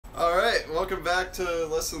welcome back to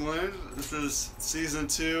Lesson Learned. This is Season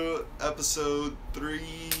 2, Episode 3,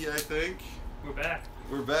 I think. We're back.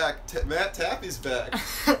 We're back. Matt Tappe's back.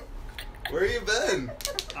 Where you been?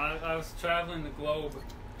 I was traveling the globe.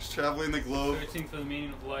 Just traveling the globe. Searching for the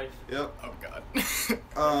meaning of life. Yep. Oh, God.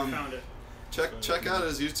 Found it. Check out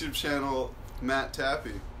his YouTube channel, Matt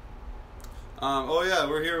Tappe. Oh yeah,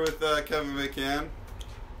 we're here with Kevin McCann.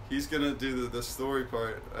 He's gonna do the story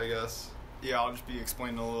part, I guess. Yeah, I'll just be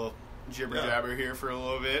explaining a little jibber-jabber here for a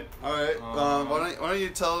little bit. Alright, why don't you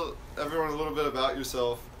tell everyone a little bit about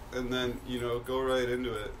yourself, and then, go right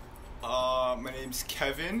into it. My name's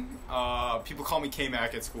Kevin. People call me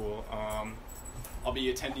K-Mac at school. I'll be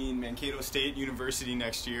attending Mankato State University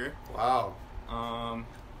next year. Wow. I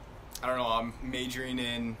don't know, I'm majoring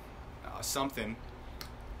in something.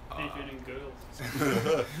 Majoring in girls.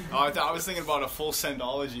 I was thinking about a full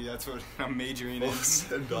sendology. That's what I'm majoring in. Full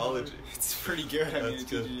sendology. It's pretty good. I mean, it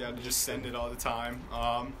teaches you how to just send it all the time.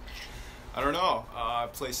 I don't know. I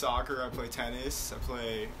play soccer. I play tennis. I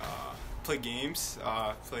play games.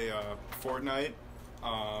 Play Fortnite,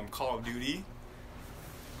 Call of Duty.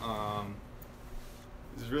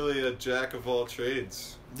 He's really a jack of all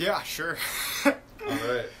trades. Yeah, sure. All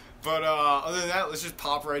right. But other than that, let's just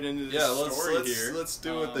pop right into this story here. Let's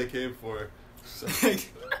do what they came for.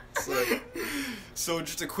 So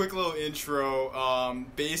just a quick little intro.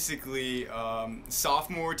 Basically,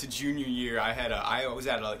 sophomore to junior year, I was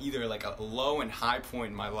at either like a low and high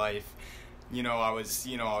point in my life. I was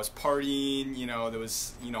partying. There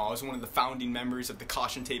was, I was one of the founding members of the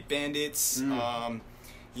Caution Tape Bandits.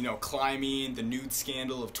 Climbing the nude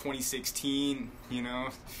scandal of 2016.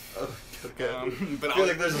 Okay. But I feel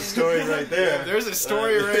like there's a story right there. Yeah, there's a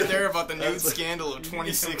story right there about the nude scandal of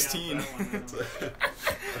 2016.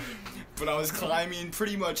 But I was climbing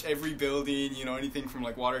pretty much every building, anything from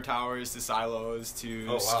like water towers to silos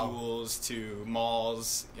to schools to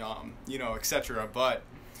malls, etc. But,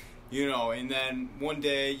 and then one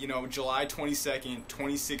day, July 22nd,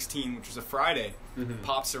 2016, which was a Friday,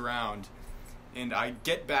 pops around. And I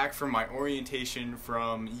get back from my orientation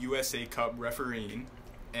from USA Cup refereeing.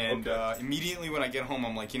 And immediately when I get home,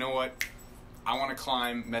 I'm like, you know what? I want to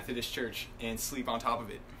climb Methodist Church and sleep on top of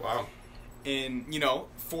it. Wow. And,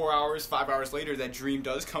 4 hours, 5 hours later, that dream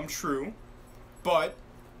does come true. But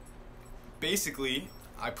basically,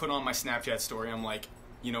 I put on my Snapchat story. I'm like,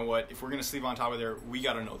 you know what? If we're going to sleep on top of there, we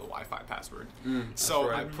got to know the Wi-Fi password.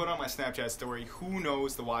 So right. I put on my Snapchat story, who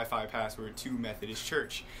knows the Wi-Fi password to Methodist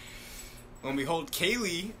Church? Lo and behold,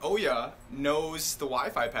 Kaylee Oya knows the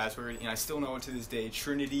Wi-Fi password, and I still know it to this day,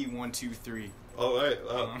 Trinity123. Oh, right.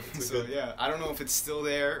 Wow. So, yeah, I don't know if it's still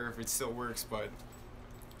there or if it still works, but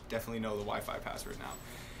definitely know the Wi-Fi password now.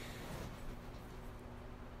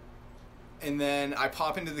 And then I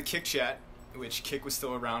pop into the Kick chat, which Kick was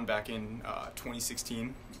still around back in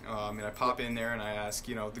 2016, and I pop in there and I ask,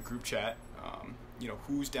 the group chat,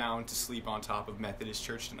 who's down to sleep on top of Methodist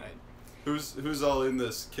Church tonight? Who's all in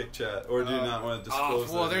this Kick chat, or do you not want to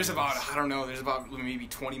disclose? Well, there's about maybe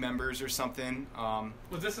 20 members or something.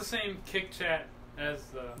 Was this the same Kick chat as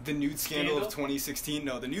the nude scandal of 2016?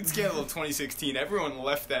 No, the nude scandal of 2016. Everyone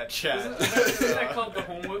left that chat. Isn't that called the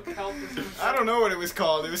homework help or something? I don't know what it was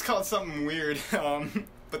called. It was called something weird.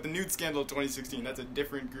 But the nude scandal of 2016, that's a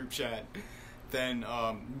different group chat than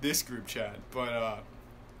this group chat. But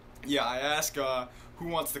yeah, I ask who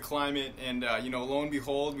wants to climb it, and lo and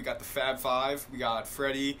behold, we got the Fab Five. We got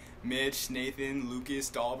Freddie, Mitch, Nathan, Lucas,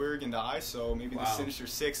 Dahlberg, and I. So maybe the Sinister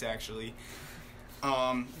Six actually.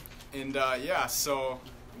 So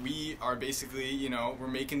we are basically, we're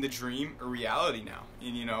making the dream a reality now,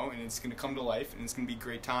 and it's gonna come to life, and it's gonna be a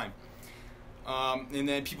great time. And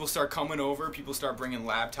then people start coming over. People start bringing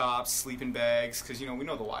laptops, sleeping bags, because we know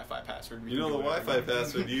the Wi-Fi password. You know the Wi-Fi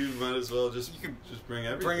password. You might as well just bring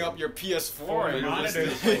everything. Bring up your PS4 and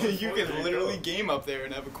monitors. You can literally game up there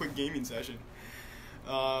and have a quick gaming session.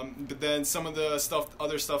 But then some of the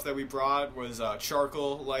other stuff that we brought was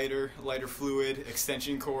charcoal, lighter fluid,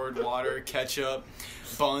 extension cord, water, ketchup,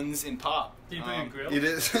 buns, and pop. Did you bring a grill? You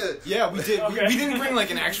did? Yeah, we did. Okay. We didn't bring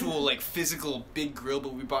like an actual physical big grill,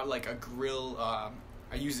 but we bought like a grill. I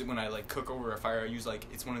use it when I cook over a fire. I use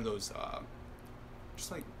it's one of those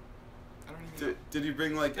just I don't even know. Did you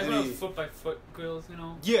bring any those foot by foot grills?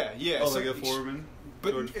 Yeah. Oh, like a Foreman.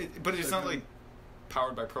 But it's not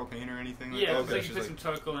powered by propane or anything like that? Yeah, it's you put some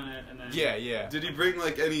charcoal in it and then... Yeah. Did you bring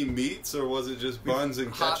any meats, or was it just buns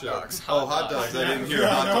and ketchup? Hot dogs. I didn't hear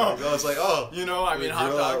hot dogs. I was like, oh.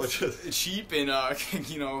 Hot dogs cheap and,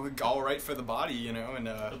 all right for the body, and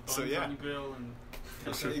so yeah. On the grill and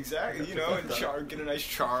exactly, and get a nice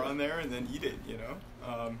char on there and then eat it,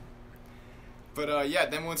 But yeah,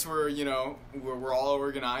 then once we're all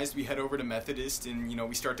organized, we head over to Methodist and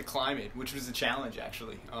we start to climb it, which was a challenge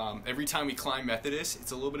actually. Every time we climb Methodist,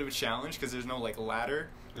 it's a little bit of a challenge because there's no like ladder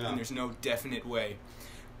and there's no definite way.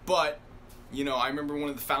 But I remember one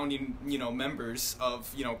of the founding members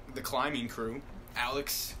of the climbing crew,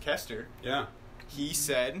 Alex Kester. Yeah. He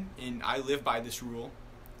said, and I live by this rule,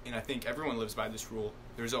 and I think everyone lives by this rule.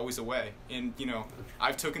 There's always a way, and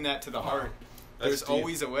I've taken that to the heart. There's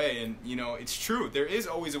always a way, and it's true. There is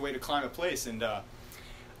always a way to climb a place, and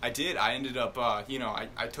I did. I ended up, I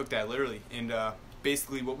took that literally, and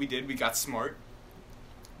basically what we did, we got smart.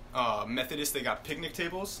 Methodist, they got picnic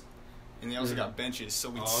tables, and they also got benches. So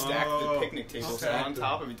we'd stack the picnic tables on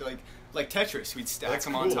top of each, like Tetris. We'd stack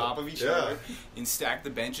them on top of each other, and stack the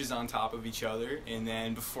benches on top of each other, and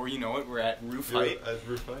then before you know it, we're at roof height,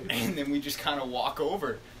 and then we just kind of walk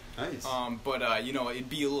over. Nice. But it'd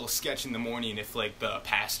be a little sketch in the morning if like the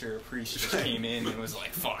pastor or priest just came in and was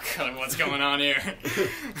like, "Fuck, what's going on here?"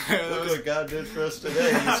 Look what God did for us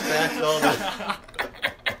today. He stacked all the.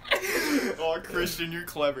 Oh, Christian, you're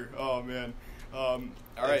clever. Oh man. All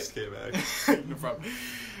right. Thanks, K-Mac. No problem.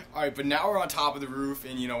 All right, but now we're on top of the roof,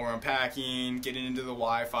 and we're unpacking, getting into the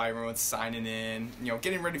Wi-Fi. Everyone's signing in,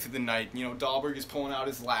 getting ready for the night. Dahlberg is pulling out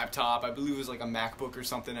his laptop. I believe it was like a MacBook or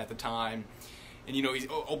something at the time. And, he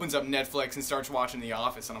opens up Netflix and starts watching The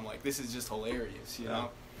Office. And I'm like, this is just hilarious, you know?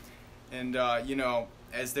 And,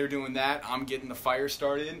 as they're doing that, I'm getting the fire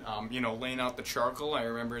started, laying out the charcoal. I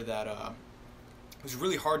remember that it was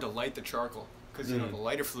really hard to light the charcoal because, the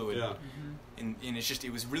lighter fluid. Yeah. And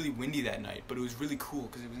it was really windy that night. But it was really cool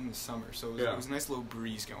because it was in the summer. So it was a nice little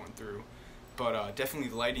breeze going through. But definitely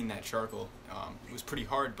lighting that charcoal, it was pretty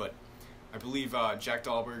hard. But I believe Jack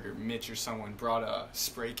Dahlberg or Mitch or someone brought a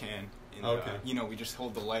spray can. And, we just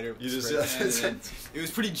hold the lighter with the spray can. And it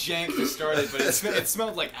was pretty jank to start it, but it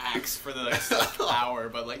smelled like Axe for the next hour.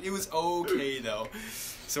 But, it was okay, though.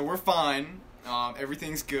 So we're fine.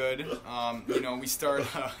 Everything's good. We start...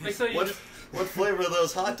 What flavor are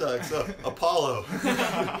those hot dogs? Apollo.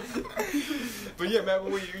 But, yeah, Matt,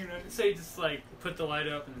 what were you going to say? You just, put the light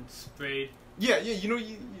up and sprayed... Yeah,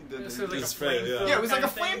 so like a spray, yeah, it was like a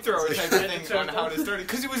flamethrower type of thing on how to start it.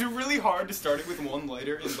 Because it was really hard to start it with one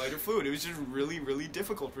lighter and lighter fluid. It was just really, really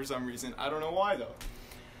difficult for some reason. I don't know why, though.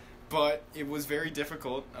 But it was very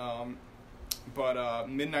difficult. But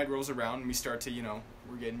midnight rolls around, and we start to,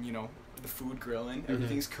 we're getting, the food grilling.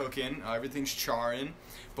 Everything's cooking. Everything's charring.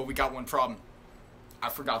 But we got one problem. I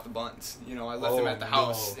forgot the buns. I left them at the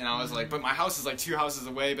house, and I was like, but my house is 2 houses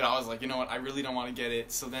away, but I was like, you know what, I really don't want to get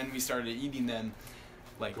it. So then we started eating them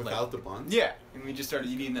without the buns? Yeah, and we just started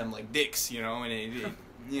eating them like dicks, and it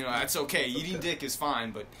that's okay. Eating dick is fine,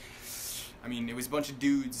 but I mean, it was a bunch of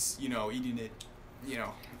dudes, eating it,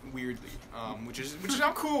 weirdly, which is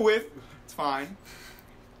I'm cool with. It's fine.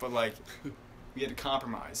 But we had to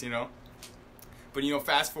compromise, But,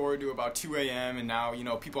 fast forward to about 2 a.m. and now,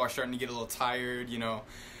 people are starting to get a little tired,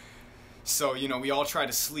 So, we all try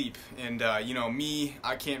to sleep. And, me,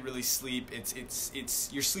 I can't really sleep.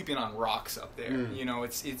 You're sleeping on rocks up there.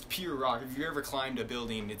 It's pure rock. If you ever climbed a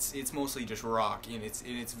building, it's mostly just rock. And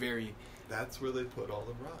it's very... That's where they put all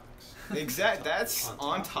the rocks. Exactly. That's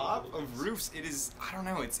on top of roofs. It is, I don't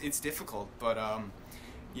know, it's difficult. But,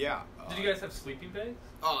 yeah. Did you guys have sleeping bags?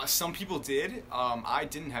 Some people did. I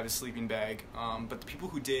didn't have a sleeping bag, but the people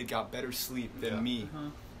who did got better sleep than me. Uh-huh.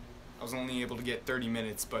 I was only able to get 30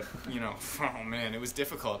 minutes, but, oh man, it was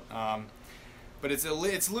difficult. But it's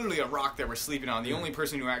literally a rock that we're sleeping on. The only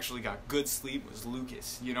person who actually got good sleep was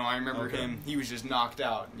Lucas. I remember him, he was just knocked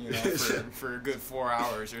out, for a good 4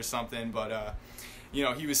 hours or something, but...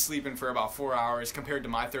 he was sleeping for about 4 hours compared to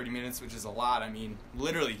my 30 minutes, which is a lot. I mean,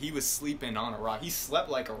 literally, he was sleeping on a rock. He slept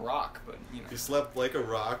like a rock, but, He slept like a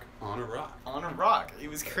rock on a rock. On a rock. It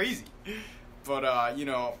was crazy. But,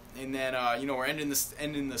 and then, we're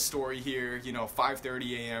ending the story here.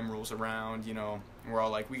 5:30 a.m. rolls around, we're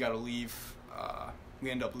all like, we gotta leave. We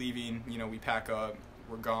end up leaving, we pack up,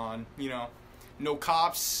 we're gone, No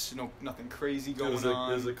cops, nothing crazy going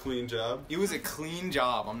on. It was a clean job? It was a clean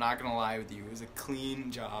job, I'm not going to lie with you. It was a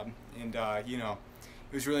clean job, and,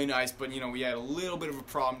 it was really nice, but, we had a little bit of a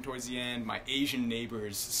problem towards the end. My Asian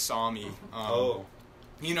neighbors saw me,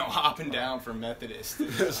 hopping down from Methodist.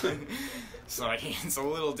 So, it's a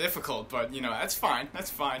little difficult, but, that's fine.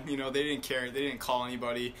 They didn't care. They didn't call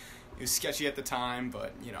anybody. It was sketchy at the time,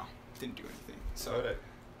 but, didn't do anything. So,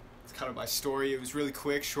 it's kind of my story. It was really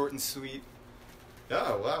quick, short and sweet.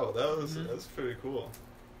 Yeah, wow, that's pretty cool.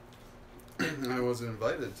 I wasn't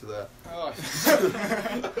invited to that. Oh.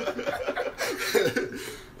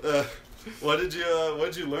 What did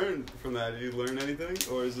you learn from that? Did you learn anything,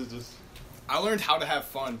 or is it just? I learned how to have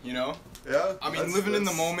fun, you know? Yeah? I mean, living in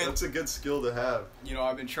the moment. That's a good skill to have. You know,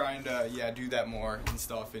 I've been trying to, do that more and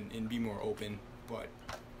stuff and be more open. But,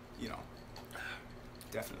 you know,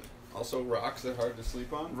 definitely. Also, rocks are hard to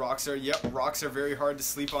sleep on? Rocks are very hard to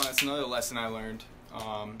sleep on. That's another lesson I learned.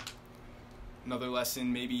 Another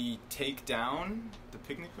lesson, maybe take down the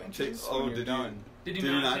picnic benches when you're done. Did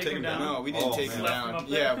you not take them down? No, we didn't take them Left down. them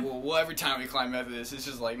Yeah, well, every time we climb Everest, it's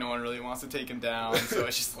just like no one really wants to take them down. So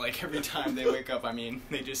it's just like every time they wake up, I mean,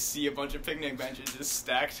 they just see a bunch of picnic benches just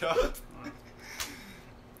stacked up.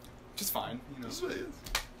 Just fine, you know.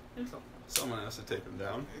 Someone has to take them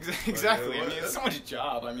down. Exactly. I mean, it's someone's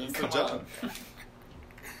job. I mean, it's come on.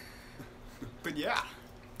 But yeah.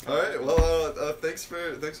 All right. Well, thanks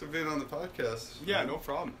for being on the podcast. Yeah, no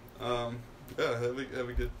problem. Yeah, have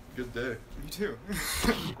a good day. You too.